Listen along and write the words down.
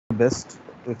best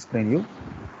to explain you.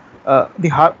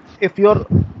 If your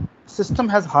system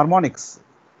has harmonics,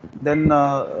 then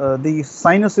the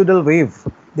sinusoidal wave,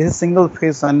 this is single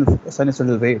phase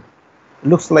sinusoidal wave,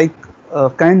 looks like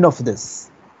kind of this.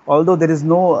 Although there is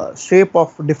no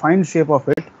defined shape of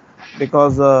it,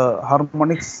 because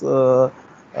harmonics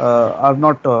are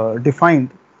not defined,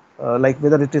 like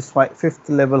whether it is fifth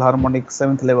level harmonics,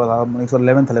 seventh level harmonics, or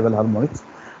 11th level harmonics,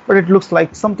 but it looks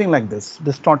like something like this,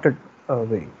 distorted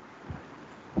way.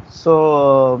 So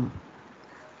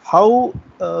how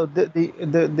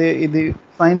the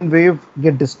sine wave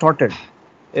get distorted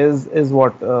is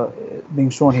what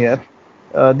being shown here.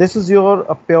 This is your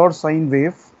pure sine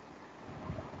wave,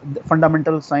 the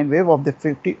fundamental sine wave of the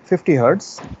 50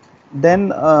 hertz. Then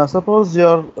suppose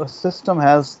your system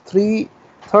has three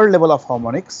third level of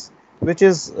harmonics, which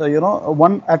is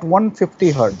one at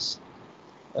 150 hertz.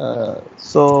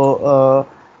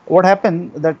 What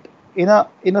happened that in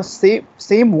a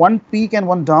same one peak and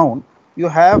one down, you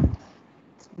have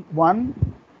one,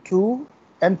 two,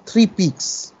 and three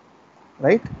peaks,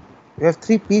 right? You have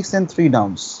three peaks and three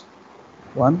downs,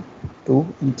 1, 2,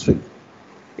 and 3,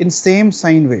 in same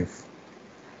sine wave.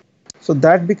 So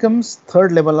that becomes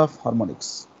third level of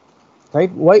harmonics,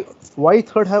 right? Why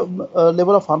third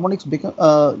level of harmonics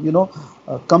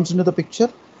comes into the picture?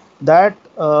 That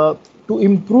to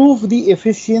improve the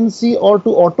efficiency or to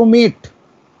automate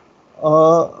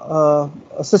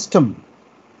a system,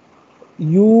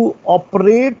 you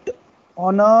operate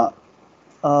on a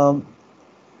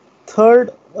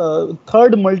third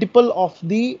multiple of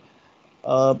the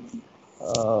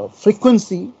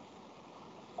frequency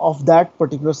of that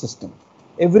particular system.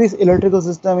 Every electrical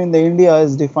system in the India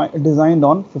is designed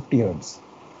on 50 hertz.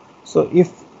 So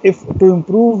if to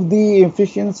improve the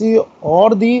efficiency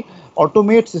or the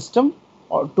automate system,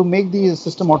 or to make the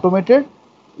system automated,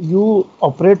 you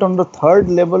operate on the third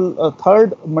level,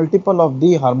 third multiple of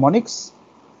the harmonics,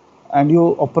 and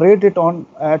you operate it on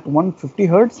at 150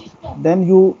 hertz. Then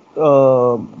you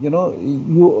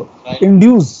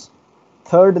induce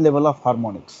third level of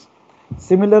harmonics.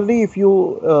 Similarly, if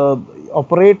you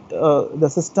operate the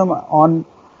system on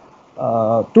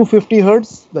 250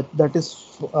 hertz, that is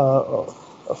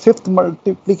fifth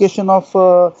multiplication of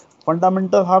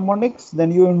fundamental harmonics,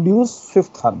 then you induce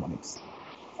fifth harmonics,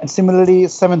 and similarly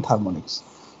seventh harmonics.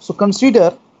 So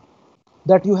consider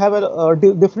that you have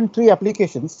different three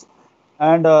applications,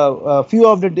 and few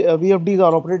of the VFDs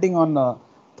are operating on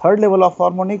third level of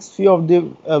harmonics, few of the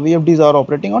VFDs are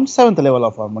operating on seventh level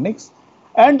of harmonics,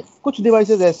 and कुछ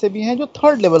devices ऐसे भी हैं जो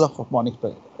third level of harmonics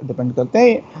पर depend करते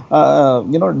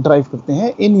हैं, drive करते हैं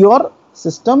in your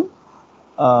system,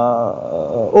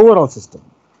 overall system.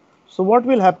 So what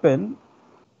will happen,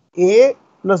 A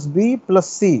plus B plus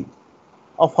C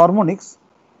of harmonics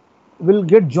will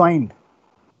get joined.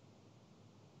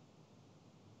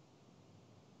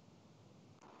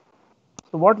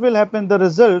 So what will happen, the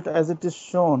result as it is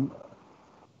shown,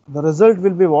 the result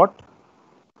will be what?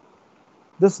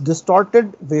 This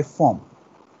distorted waveform.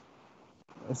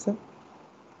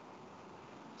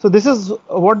 So this is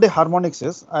what the harmonics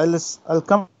is. I'll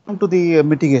come to the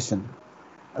mitigation.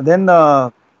 Then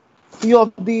few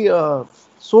of the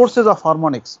sources of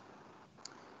harmonics.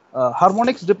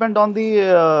 Harmonics depend on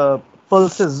the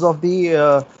pulses of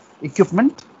the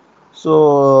equipment.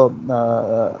 So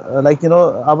like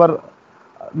our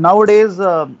nowadays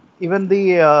even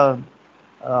the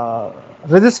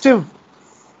resistive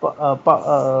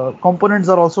components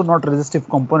are also not resistive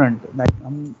component. Like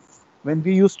when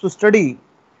we used to study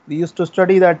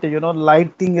that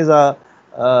lighting is a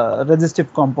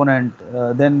resistive component,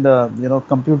 then the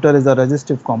computer is a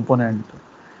resistive component.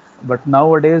 But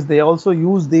nowadays they also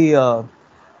use the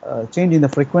change in the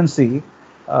frequency,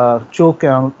 choke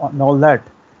and all that,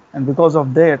 and because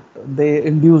of that they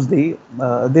induce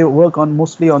they work on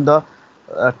mostly on the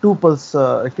two pulse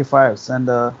rectifiers, and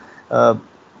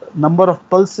number of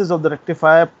pulses of the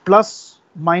rectifier plus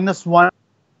minus 1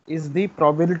 is the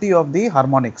probability of the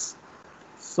harmonics.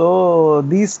 So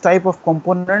these type of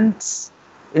components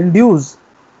induce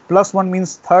plus 1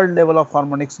 means third level of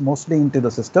harmonics mostly into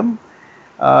the system.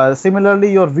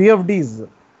 Similarly, your VFDs,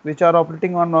 which are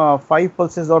operating on 5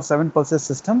 pulses or 7 pulses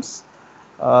systems,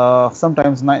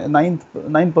 sometimes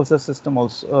 9 pulses system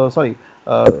also,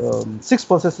 6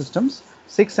 pulses systems,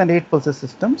 6 and 8 pulses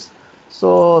systems.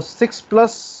 So 6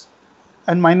 plus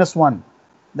and minus 1,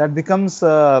 that becomes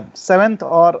 7th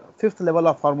or 5th level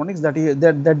of harmonics that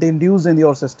they induce in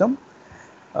your system.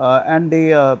 And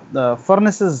the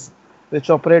furnaces which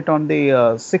operate on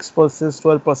the 6 pulses,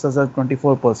 12 pulses, or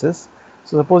 24 pulses.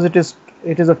 So suppose it is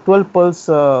a 12 pulse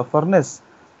furnace,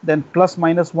 then plus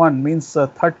minus 1 means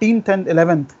 13th and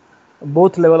 11th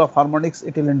both level of harmonics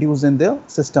it will induce in the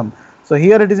system. So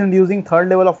here it is inducing third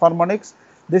level of harmonics,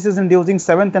 this is inducing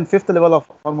seventh and fifth level of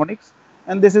harmonics,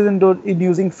 and this is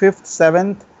inducing fifth,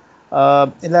 seventh,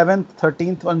 11th,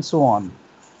 13th, and so on.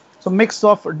 So mix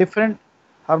of different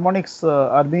harmonics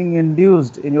are being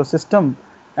induced in your system,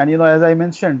 and as I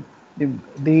mentioned,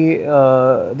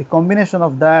 the combination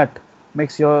of that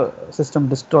makes your system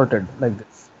distorted like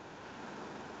this.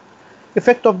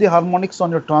 Effect of the harmonics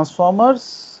on your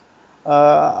transformers.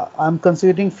 I'm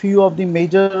considering few of the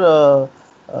major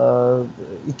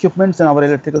equipments in our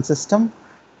electrical system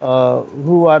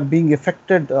who are being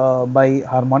affected by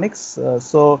harmonics.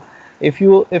 So if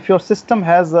your system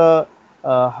has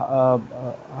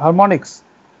harmonics,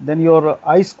 then your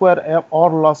I square or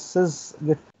losses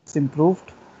gets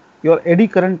improved, your eddy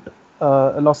current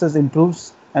losses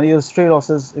improves, and your stray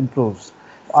losses improves.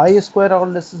 I square or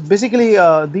losses basically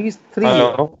these three.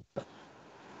 Hello.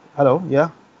 Hello, yeah.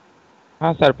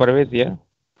 हाँ sir, Parvez here.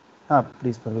 हाँ,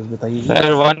 please Parvez बताइए जी.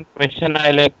 Sir, one question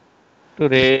I like to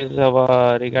raise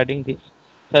regarding this.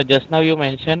 Sir, just now you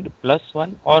mentioned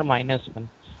 +1 or -1.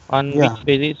 On Yeah. which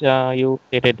basis you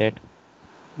stated that?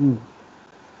 Hmm.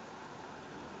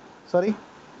 Sorry.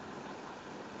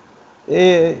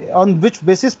 On which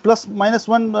basis plus minus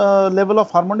one level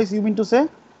of harmonics you mean to say?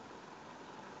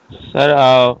 Sir,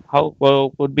 how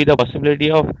could be the possibility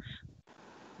of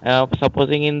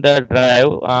supposing in the drive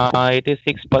it is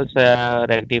 6 pulse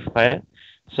rectifier.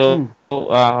 So Hmm.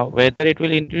 whether it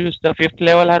will introduce the fifth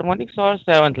level harmonics or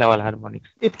seventh level harmonics?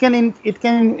 It can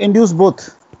induce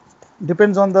both.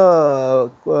 Depends on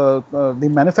the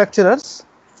manufacturers.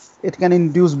 It can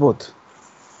induce both.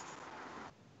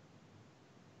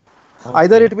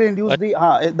 Either Okay. it will induce But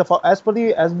as per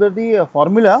the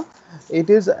formula, it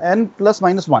is n plus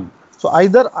minus one. So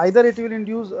either it will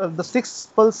induce the six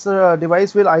pulse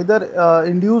device will either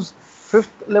induce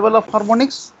fifth level of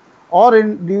harmonics or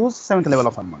induce seventh level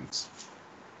of harmonics.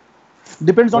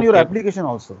 Depends on your okay. application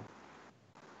also,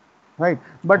 right?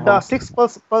 But Okay.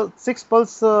 six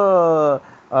pulse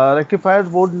rectifiers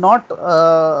would not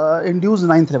induce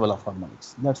ninth level of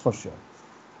harmonics. That's for sure.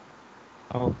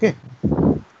 Okay, Okay, sir.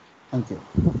 thank you.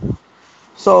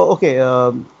 So okay,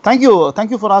 thank you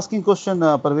for asking question,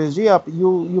 Parvez ji.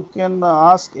 You can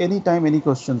ask anytime any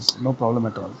questions, no problem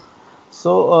at all.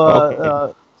 So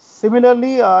Okay.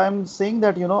 similarly, I am saying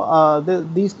that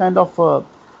these kind of uh,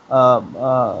 uh,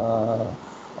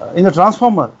 in a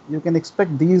transformer you can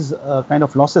expect these kind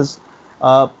of losses.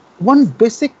 One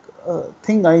basic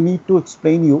thing I need to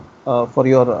explain you for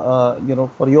your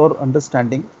for your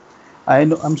understanding.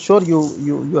 I'm sure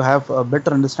you have a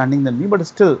better understanding than me, but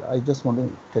still I just want to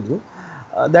tell you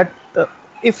that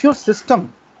if your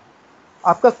system,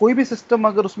 आपका कोई भी system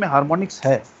अगर उसमें harmonics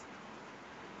है,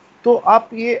 तो आप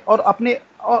ये और अपने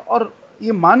और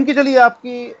ये मान के चलिए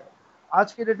आपकी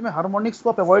आज के डेट में हार्मोनिक्स को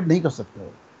आप अवॉइड नहीं कर सकते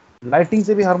हो. लाइटिंग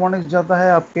से भी हार्मोनिक्स जाता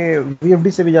है, आपके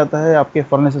वीएफडी से भी जाता है, आपके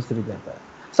फर्नेसेस से भी जाता है.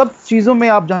 सब चीज़ों में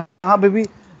आप जहाँ पे भी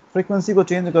फ्रीक्वेंसी को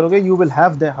चेंज करोगे you will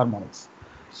have the harmonics.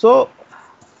 सो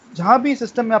जहाँ भी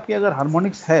सिस्टम में आपकी अगर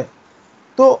हार्मोनिक्स है,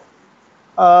 तो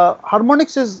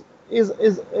harmonics is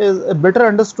better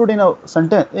understood in a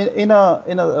sentence, in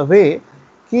a way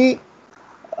कि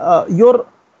your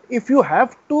if you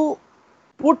have to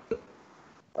put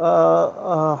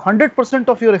 100%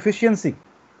 of your efficiency,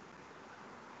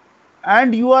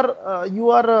 and you are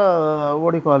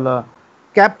what do you call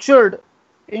captured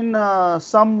in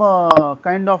some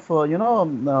kind of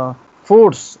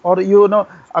force, or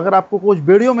अगर आपको कुछ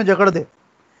बेड़ियों में जकड़ दे,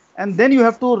 and then you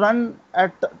have to run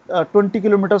at 20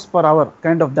 kilometers per hour,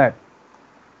 kind of that.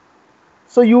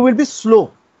 So you will be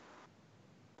slow.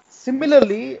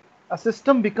 Similarly, a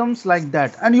system becomes like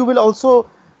that, and you will also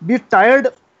be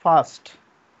tired fast.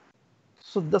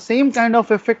 So the same kind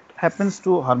of effect happens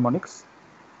to harmonics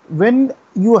when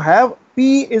you have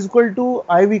P is equal to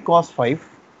IV cos 5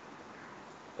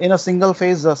 in a single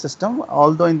phase system.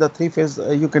 Although in the three phase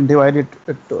you can divide it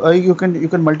you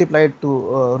can multiply it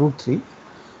to root 3.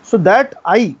 So that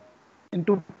I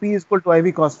into P is equal to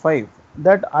IV cos 5,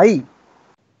 that I,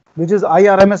 which is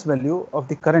IRMS value of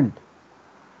the current,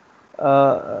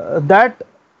 that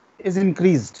is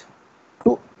increased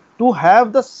to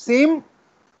have the same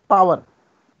power.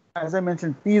 As I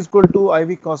mentioned, P is equal to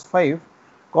IV cos 5.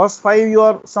 Cos 5 you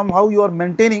are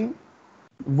maintaining.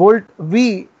 Volt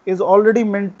V is already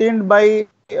maintained by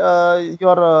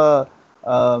your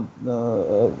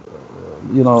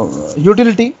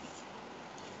utility.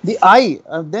 The I,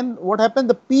 then what happened?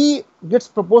 The P gets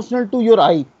proportional to your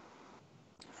I,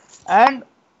 and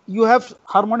you have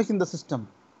harmonics in the system.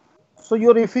 So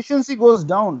your efficiency goes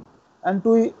down, and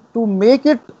to make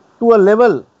it to a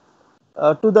level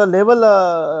to the level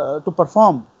to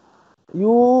perform,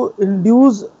 you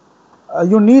induce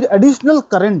you need additional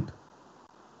current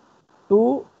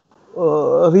to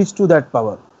reach to that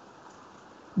power,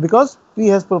 because P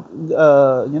has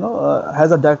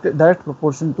has a direct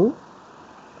proportion to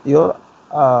your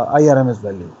IRMS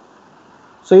value.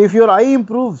 So if your I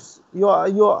improves,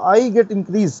 your I get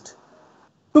increased.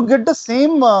 To get the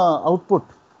same output,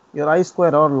 your I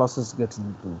square or losses gets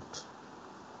improved,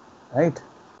 right?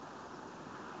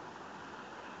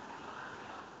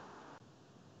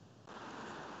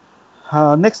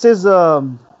 Next is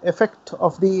effect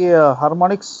of the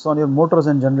harmonics on your motors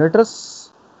and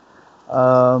generators.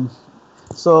 Um,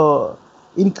 so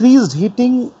increased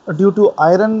heating due to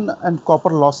iron and copper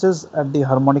losses at the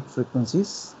harmonic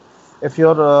frequencies. If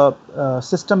your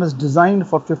system is designed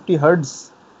for 50 hertz,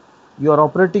 you are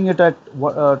operating it at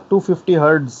 250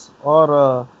 hertz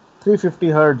or 350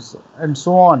 hertz and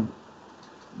so on,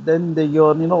 then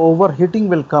your overheating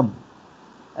will come,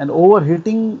 and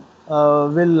overheating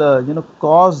will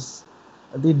cause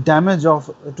the damage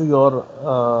of to your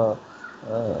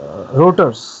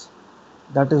rotors.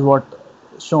 That is what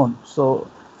shown. So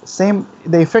same,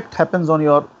 the effect happens on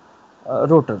your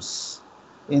rotors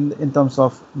in terms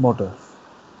of motor,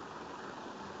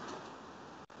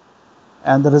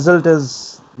 and the result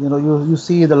is you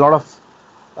see the lot of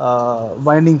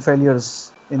winding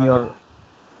failures in Hello. your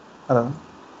uh,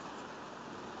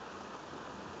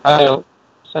 Hello.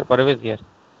 Sir, Parvez here.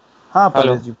 हाँ परवेश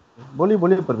Hello. जी, बोलिए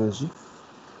बोलिए परवेश जी.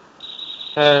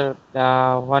 Sir,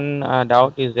 one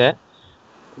doubt is there.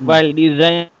 Hmm. While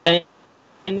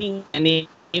designing any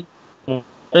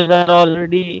motors are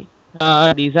already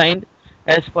designed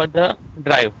as per the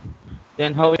drive,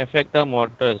 then how it affect the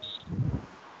motors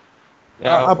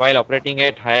आप while operating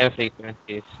at higher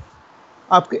frequencies?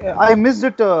 आपके I missed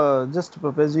it just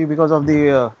Parvesh ji because of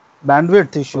the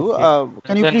bandwidth issue. Okay,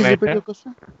 Can you doesn't please repeat matter. your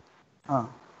question? हाँ,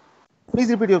 please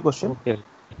repeat your question. Okay.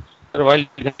 Sir, while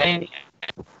designing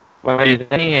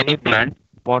any plant,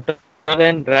 motors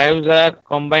and drives are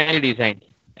combined designed,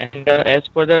 and as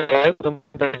per the drive, the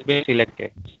motor has been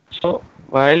selected. So,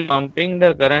 while pumping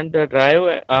the current, the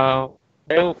drive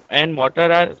and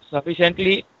motor are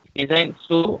sufficiently designed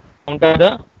to counter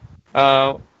the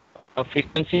uh,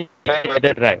 frequency by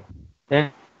the drive.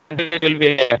 Then it will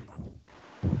be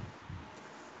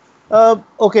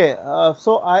Okay,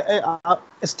 so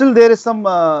still there is some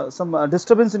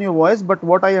disturbance in your voice, but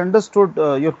what I understood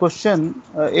your question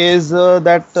is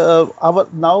that our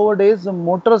nowadays the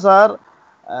motors are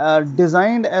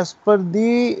designed as per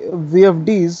the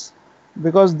VFDs,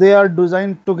 because they are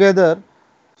designed together.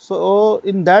 So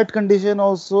in that condition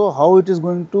also, how it is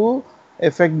going to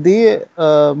affect the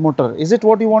motor? Is it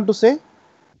what you want to say?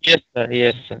 yes,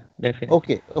 sir, definitely.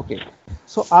 Okay okay.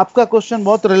 सो आपका question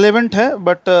बहुत relevant है,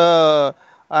 but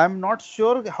I am not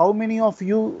sure how many of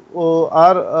you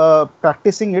are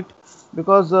practising it,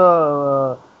 because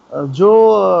जो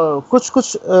कुछ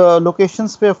कुछ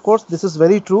locations पे, of course this is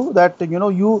very true that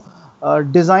you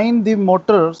design the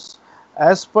Motors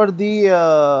as per the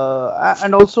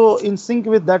and also in sync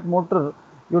with that motor,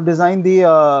 you design the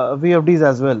VFDs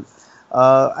as well,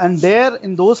 and there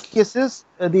in those cases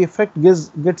the effect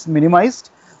gets minimized.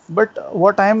 But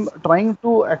what I am trying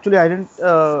to actually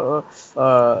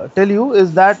tell you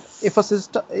is that if a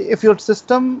system, if your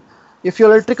system, if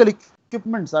your electrical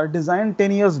equipments are designed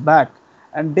 10 years back,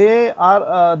 and they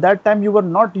are that time you were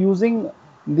not using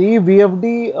the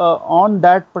VFD on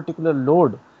that particular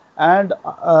load, and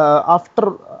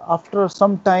after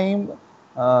some time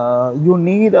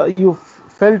you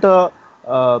felt a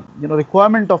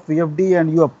requirement of VFD,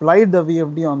 and you applied the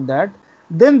VFD on that,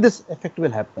 then this effect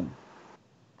will happen.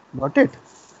 Got it?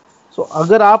 So Yes,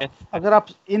 sir. अगर आप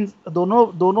इन दोनों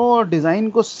दोनों design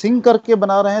को sink करके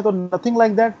बना रहे हैं, तो nothing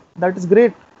like that, that is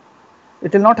great.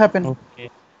 It will not happen. Okay,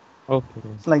 okay.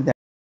 It's like that.